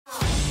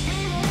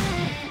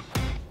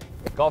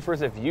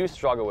Golfers, if you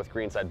struggle with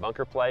greenside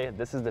bunker play,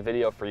 this is the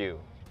video for you.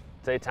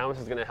 Today, Thomas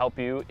is going to help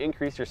you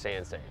increase your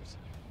sand saves.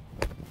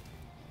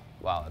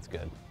 Wow, that's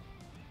good.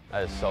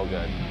 That is so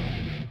good.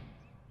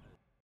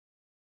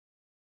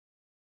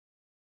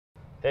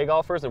 Hey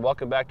golfers, and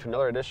welcome back to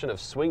another edition of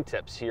Swing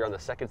Tips here on the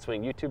Second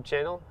Swing YouTube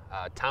channel.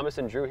 Thomas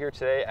and Drew here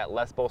today at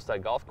Les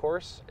Bolstad Golf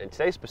Course, and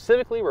today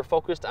specifically we're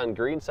focused on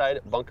greenside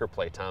bunker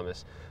play,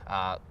 Thomas.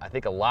 I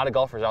think a lot of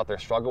golfers out there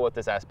struggle with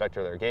this aspect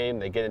of their game.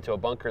 They get into a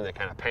bunker and they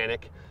kind of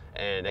panic,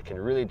 and it can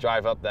really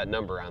drive up that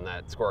number on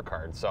that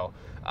scorecard. So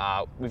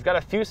we've got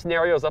a few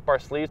scenarios up our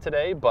sleeve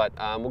today, but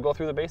we'll go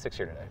through the basics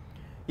here today.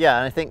 Yeah,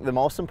 and I think the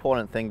most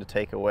important thing to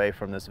take away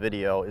from this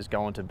video is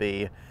going to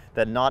be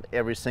that not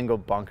every single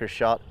bunker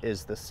shot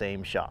is the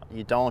same shot.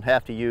 You don't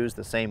have to use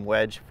the same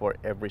wedge for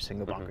every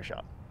single bunker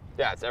shot.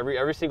 Yeah, it's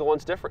every single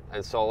one's different.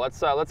 And so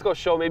let's go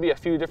show maybe a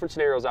few different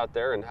scenarios out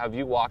there and have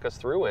you walk us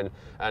through,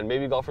 and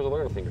maybe golfers will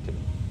learn a thing or two.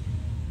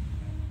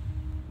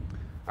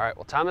 All right,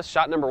 well, Thomas,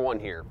 shot number one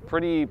here.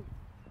 Pretty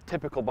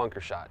typical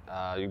bunker shot.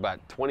 You're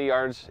about 20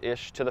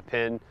 yards-ish to the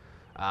pin.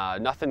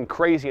 Nothing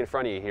crazy in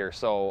front of you here.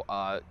 So,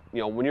 you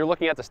know, when you're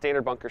looking at the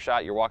standard bunker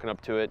shot, you're walking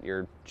up to it,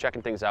 you're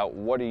checking things out.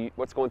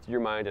 What's going through your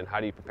mind, and how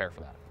do you prepare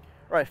for that?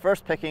 Right,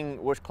 first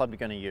picking which club you're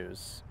going to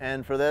use.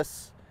 And for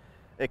this,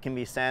 it can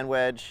be sand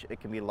wedge, it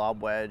can be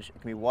lob wedge,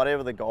 it can be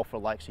whatever the golfer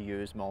likes to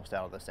use most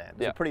out of the sand.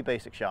 It's a pretty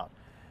basic shot.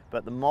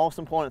 But the most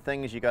important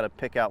thing is you got to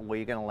pick out where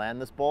you're going to land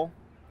this ball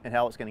and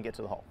how it's going to get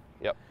to the hole.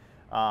 Yep.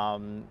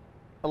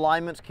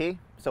 Alignment's key.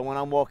 So when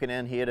I'm walking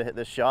in here to hit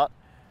this shot,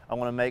 I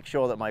want to make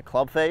sure that my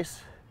club face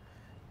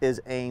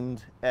is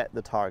aimed at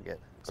the target.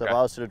 So if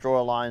I was to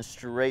draw a line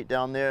straight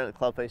down there, the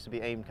club face would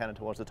be aimed kind of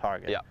towards the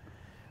target. Yeah.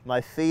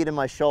 My feet and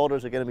my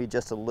shoulders are going to be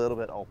just a little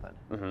bit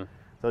open.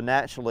 So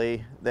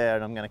naturally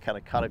there, I'm going to kind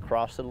of cut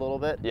across it a little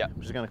bit,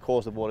 which is going to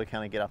cause the ball to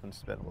kind of get up and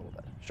spin a little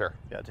bit. Sure.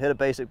 Yeah, to hit a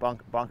basic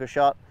bunker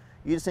shot,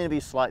 you just need to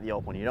be slightly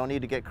open. You don't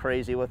need to get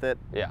crazy with it.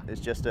 Yeah.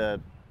 It's just a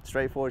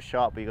straightforward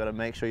shot, but you got to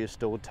make sure you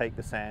still take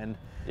the sand.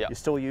 Yeah. You're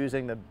still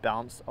using the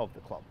bounce of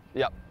the club.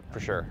 Yep, for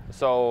sure.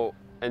 So,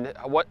 and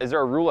what is there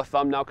a rule of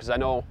thumb now? Because I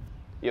know,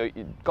 you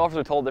know, golfers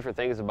are told different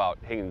things about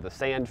hitting the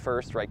sand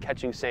first, right?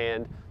 Catching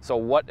sand. So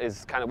what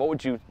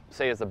would you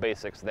say is the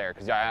basics there?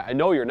 Because I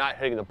know you're not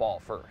hitting the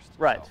ball first.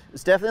 Right. So.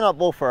 It's definitely not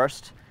ball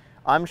first.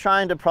 I'm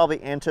trying to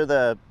probably enter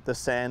the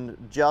sand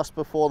just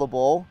before the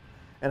ball.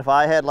 And if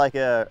I had like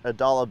a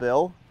dollar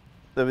bill,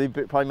 that would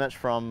be probably much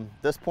from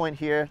this point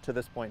here to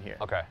this point here.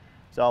 Okay.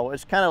 So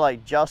it's kind of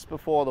like just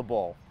before the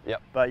ball.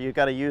 Yep. But you've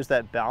got to use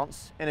that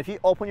bounce. And if you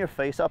open your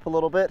face up a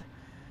little bit,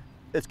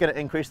 it's going to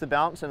increase the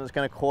bounce, and it's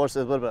going to cause a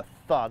little bit of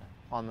thud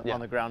on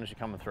the ground as you're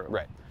coming through.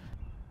 Right.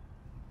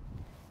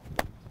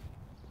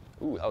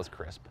 Ooh, that was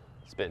crisp.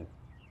 Spin.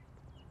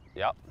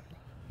 Yep.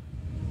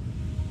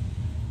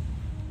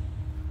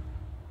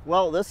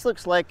 Well, this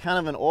looks like kind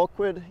of an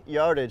awkward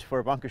yardage for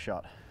a bunker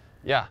shot.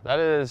 Yeah, that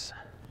is.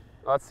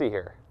 Let's see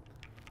here.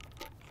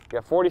 We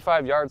got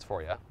 45 yards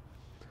for you.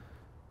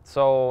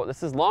 So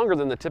this is longer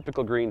than the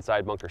typical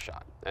greenside bunker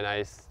shot. And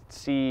I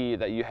see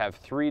that you have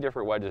 3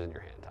 different wedges in your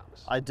hand,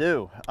 Thomas. I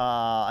do.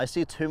 I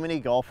see too many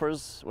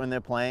golfers when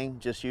they're playing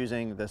just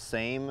using the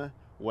same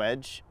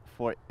wedge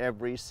for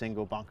every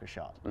single bunker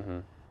shot.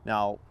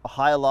 Now, a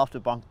higher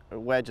lofted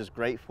wedge is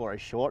great for a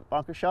short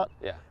bunker shot.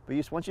 Yeah.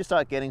 But once you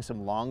start getting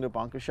some longer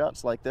bunker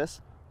shots like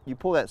this, you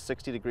pull that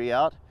 60-degree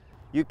out,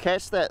 you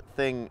catch that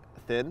thing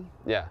thin.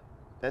 Yeah.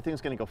 That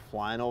thing's going to go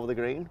flying over the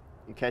green.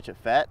 You catch it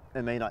fat,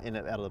 it may not end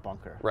up out of the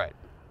bunker. Right.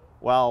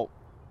 Well,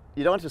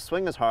 you don't have to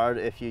swing as hard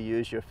if you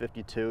use your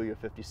 52, your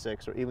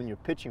 56, or even your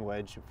pitching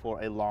wedge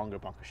for a longer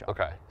bunker shot.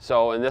 Okay.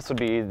 So, and this would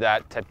be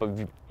that type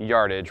of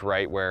yardage,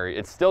 right, where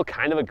it's still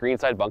kind of a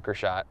greenside bunker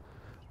shot,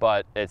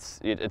 but it's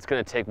going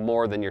to take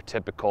more than your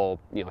typical,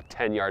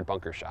 10-yard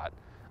bunker shot.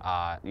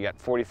 You got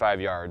 45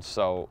 yards.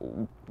 So,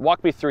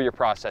 walk me through your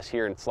process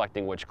here in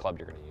selecting which club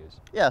you're going to use.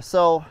 Yeah.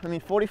 So, I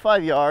mean,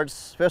 45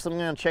 yards. First, I'm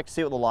going to check to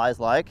see what the lie's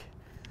like.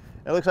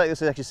 It looks like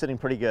this is actually sitting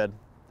pretty good.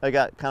 I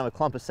got kind of a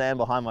clump of sand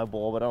behind my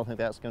ball, but I don't think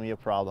that's going to be a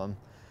problem.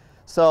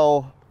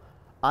 So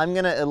I'm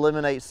going to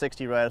eliminate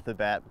 60 right off the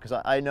bat because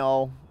I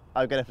know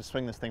I'm going to have to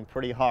swing this thing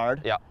pretty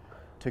hard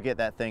to get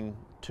that thing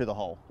to the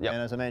hole. And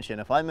as I mentioned,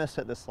 if I miss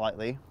hit this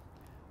slightly,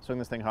 swing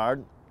this thing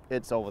hard,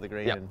 it's over the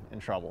green and in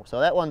trouble. So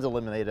that one's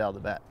eliminated out of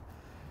the bat.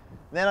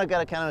 Then I've got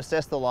to kind of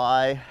assess the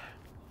lie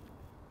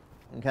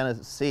and kind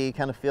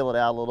of feel it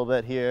out a little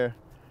bit here.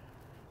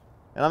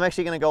 And I'm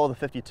actually going to go with a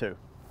 52.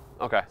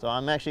 Okay. So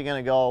I'm actually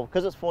going to go,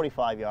 because it's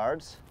 45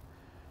 yards,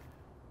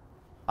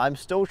 I'm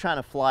still trying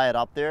to fly it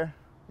up there.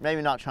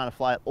 Maybe not trying to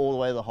fly it all the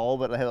way to the hole,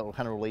 but I have it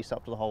kind of release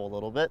up to the hole a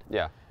little bit.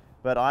 Yeah.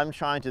 But I'm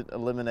trying to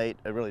eliminate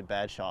a really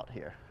bad shot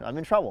here. I'm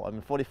in trouble.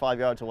 I'm 45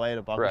 yards away at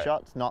a bunker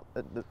shot. It's not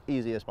the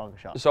easiest bunker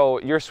shot.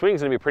 So your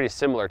swing's going to be pretty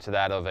similar to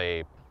that of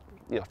a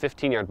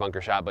 15-yard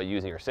bunker shot, but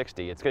using your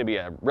 60. It's going to be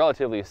a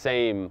relatively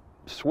same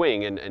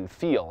swing and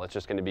feel. It's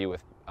just going to be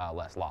with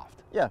less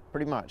loft. Yeah,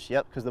 pretty much.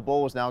 Yep, because the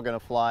ball is now going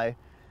to fly.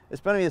 It's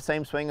going to be the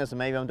same swing as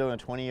maybe I'm doing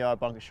a 20-yard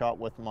bunker shot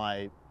with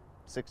my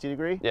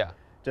 60-degree. Yeah.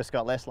 Just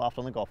got less loft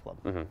on the golf club.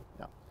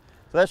 Yeah.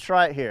 So let's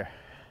try it here.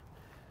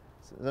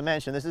 So as I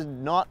mentioned, this is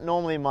not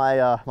normally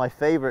my my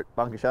favorite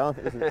bunker shot. I don't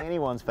think this is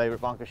anyone's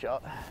favorite bunker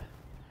shot.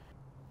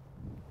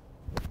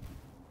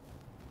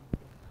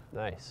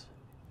 Nice.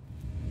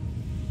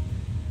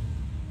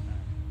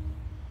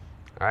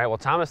 All right, well,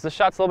 Thomas, this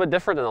shot's a little bit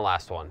different than the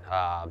last one.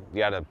 You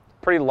got a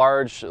pretty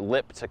large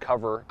lip to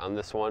cover on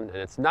this one, and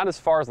it's not as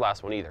far as the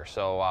last one either.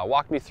 So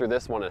walk me through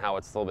this one and how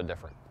it's a little bit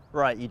different.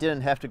 Right, you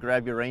didn't have to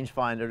grab your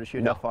rangefinder to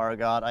shoot how far I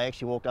got. I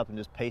actually walked up and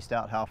just paced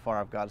out how far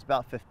I've got. It's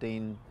about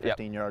 15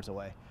 yards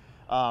away.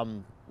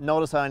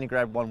 Notice I only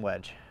grabbed one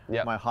wedge,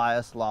 my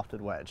highest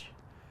lofted wedge.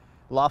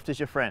 Loft is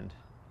your friend.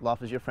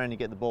 Loft is your friend to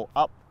get the ball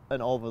up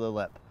and over the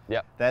lip.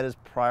 That is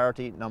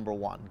priority number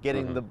one,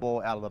 getting the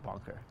ball out of the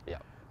bunker.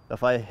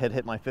 If I had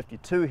hit my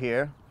 52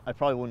 here, I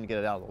probably wouldn't get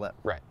it out of the lip.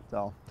 Right.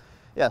 So,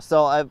 yeah,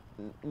 so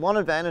one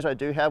advantage I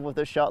do have with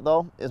this shot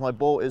though, is my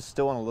ball is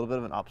still on a little bit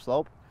of an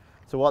upslope.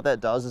 So what that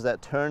does is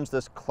that turns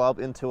this club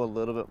into a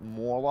little bit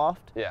more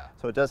loft.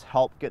 So it does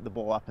help get the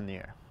ball up in the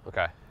air.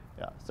 Okay.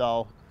 Yeah,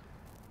 so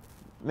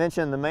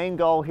mentioned the main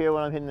goal here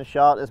when I'm hitting the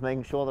shot is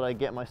making sure that I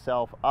get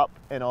myself up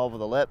and over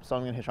the lip. So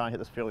I'm going to try and hit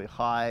this fairly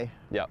high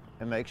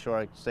and make sure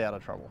I stay out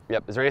of trouble.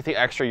 Is there anything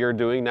extra you're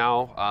doing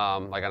now,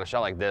 like on a shot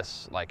like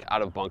this, like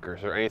out of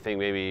bunkers, or anything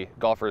maybe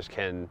golfers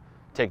can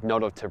take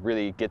note of to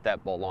really get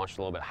that ball launched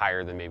a little bit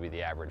higher than maybe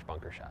the average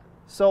bunker shot?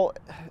 So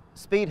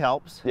speed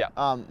helps.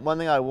 One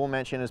thing I will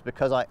mention is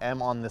because I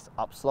am on this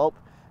upslope,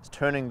 it's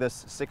turning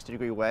this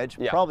 60-degree wedge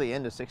probably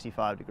into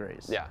 65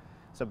 degrees.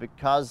 So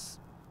because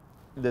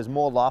there's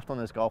more loft on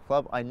this golf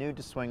club, I need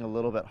to swing a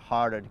little bit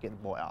harder to get the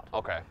ball out.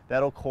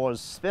 That'll cause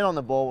spin on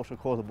the ball, which will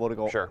cause the ball to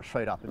go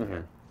straight up in the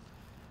air.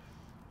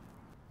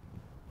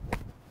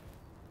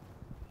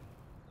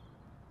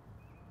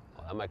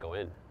 Oh, that might go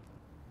in.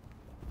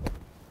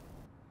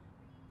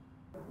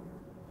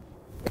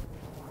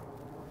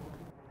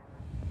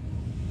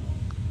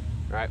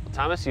 All right, well,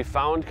 Thomas, you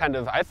found kind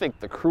of, I think,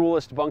 the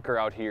cruelest bunker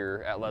out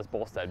here at Les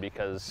Bolstad,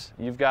 because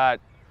you've got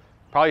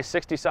probably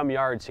 60-some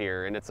yards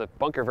here, and it's a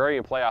bunker very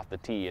in play off the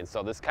tee, and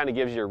so this kind of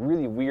gives you a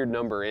really weird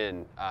number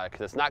in,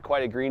 because it's not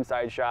quite a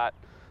greenside shot,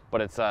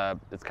 but it's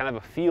kind of a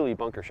feely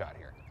bunker shot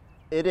here.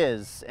 It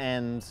is,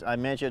 and I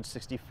measured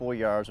 64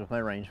 yards with my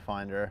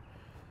rangefinder.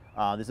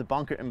 There's a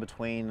bunker in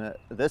between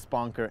this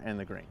bunker and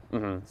the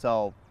green,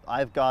 so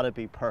I've got to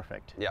be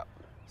perfect.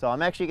 So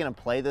I'm actually going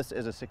to play this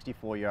as a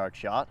 64-yard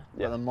shot,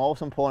 but the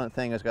most important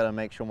thing is got to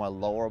make sure my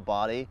lower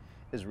body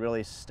is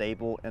really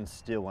stable and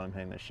still when I'm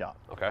hitting this shot.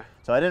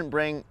 So I didn't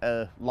bring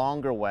a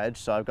longer wedge,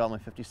 so I've got my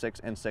 56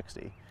 and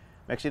 60. I'm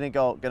actually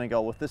going to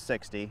go with the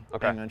 60. I'm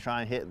going to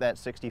try and hit that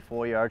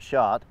 64-yard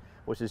shot,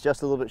 which is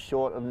just a little bit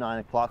short of 9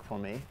 o'clock for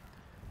me.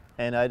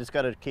 And I just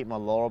got to keep my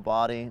lower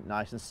body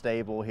nice and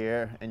stable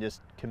here and just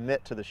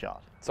commit to the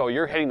shot. So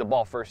you're hitting the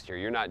ball first here.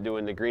 You're not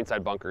doing the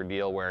greenside bunker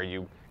deal where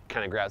you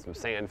kind of grab some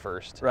sand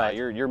first.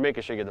 You're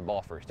making sure you get the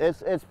ball first.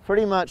 It's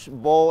pretty much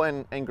ball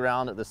and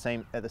ground at the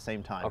same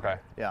time.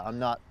 Yeah, I'm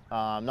not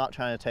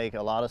trying to take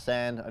a lot of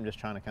sand. I'm just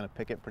trying to kind of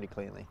pick it pretty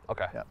cleanly.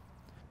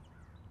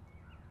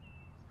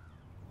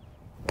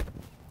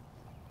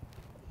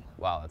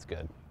 Wow, that's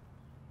good.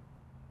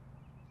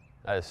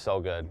 That is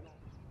so good.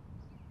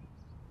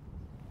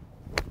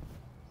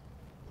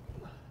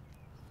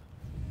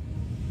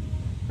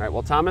 All right,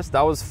 well, Thomas,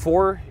 that was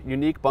 4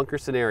 unique bunker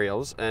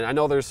scenarios, and I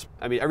know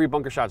every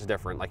bunker shot's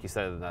different, like you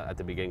said at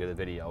the beginning of the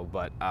video,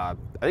 but I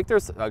think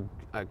there's a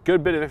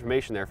good bit of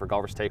information there for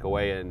golfers to take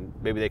away, and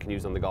maybe they can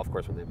use on the golf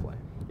course when they play.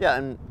 Yeah,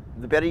 and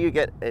the better you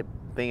get at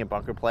being a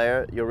bunker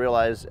player, you'll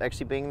realize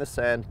actually being in the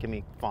sand can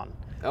be fun.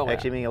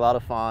 Actually being a lot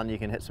of fun. You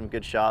can hit some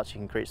good shots, you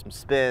can create some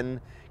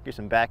spin, get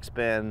some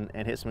backspin,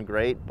 and hit some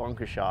great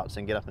bunker shots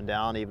and get up and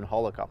down, even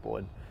hole a couple.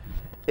 And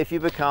if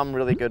you become a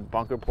really good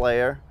bunker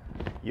player,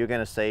 you're going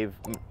to save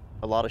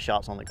a lot of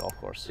shots on the golf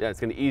course. Yeah, it's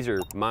going to ease your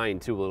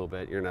mind too a little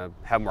bit. You're going to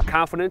have more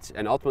confidence,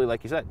 and ultimately,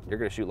 like you said, you're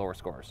going to shoot lower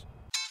scores.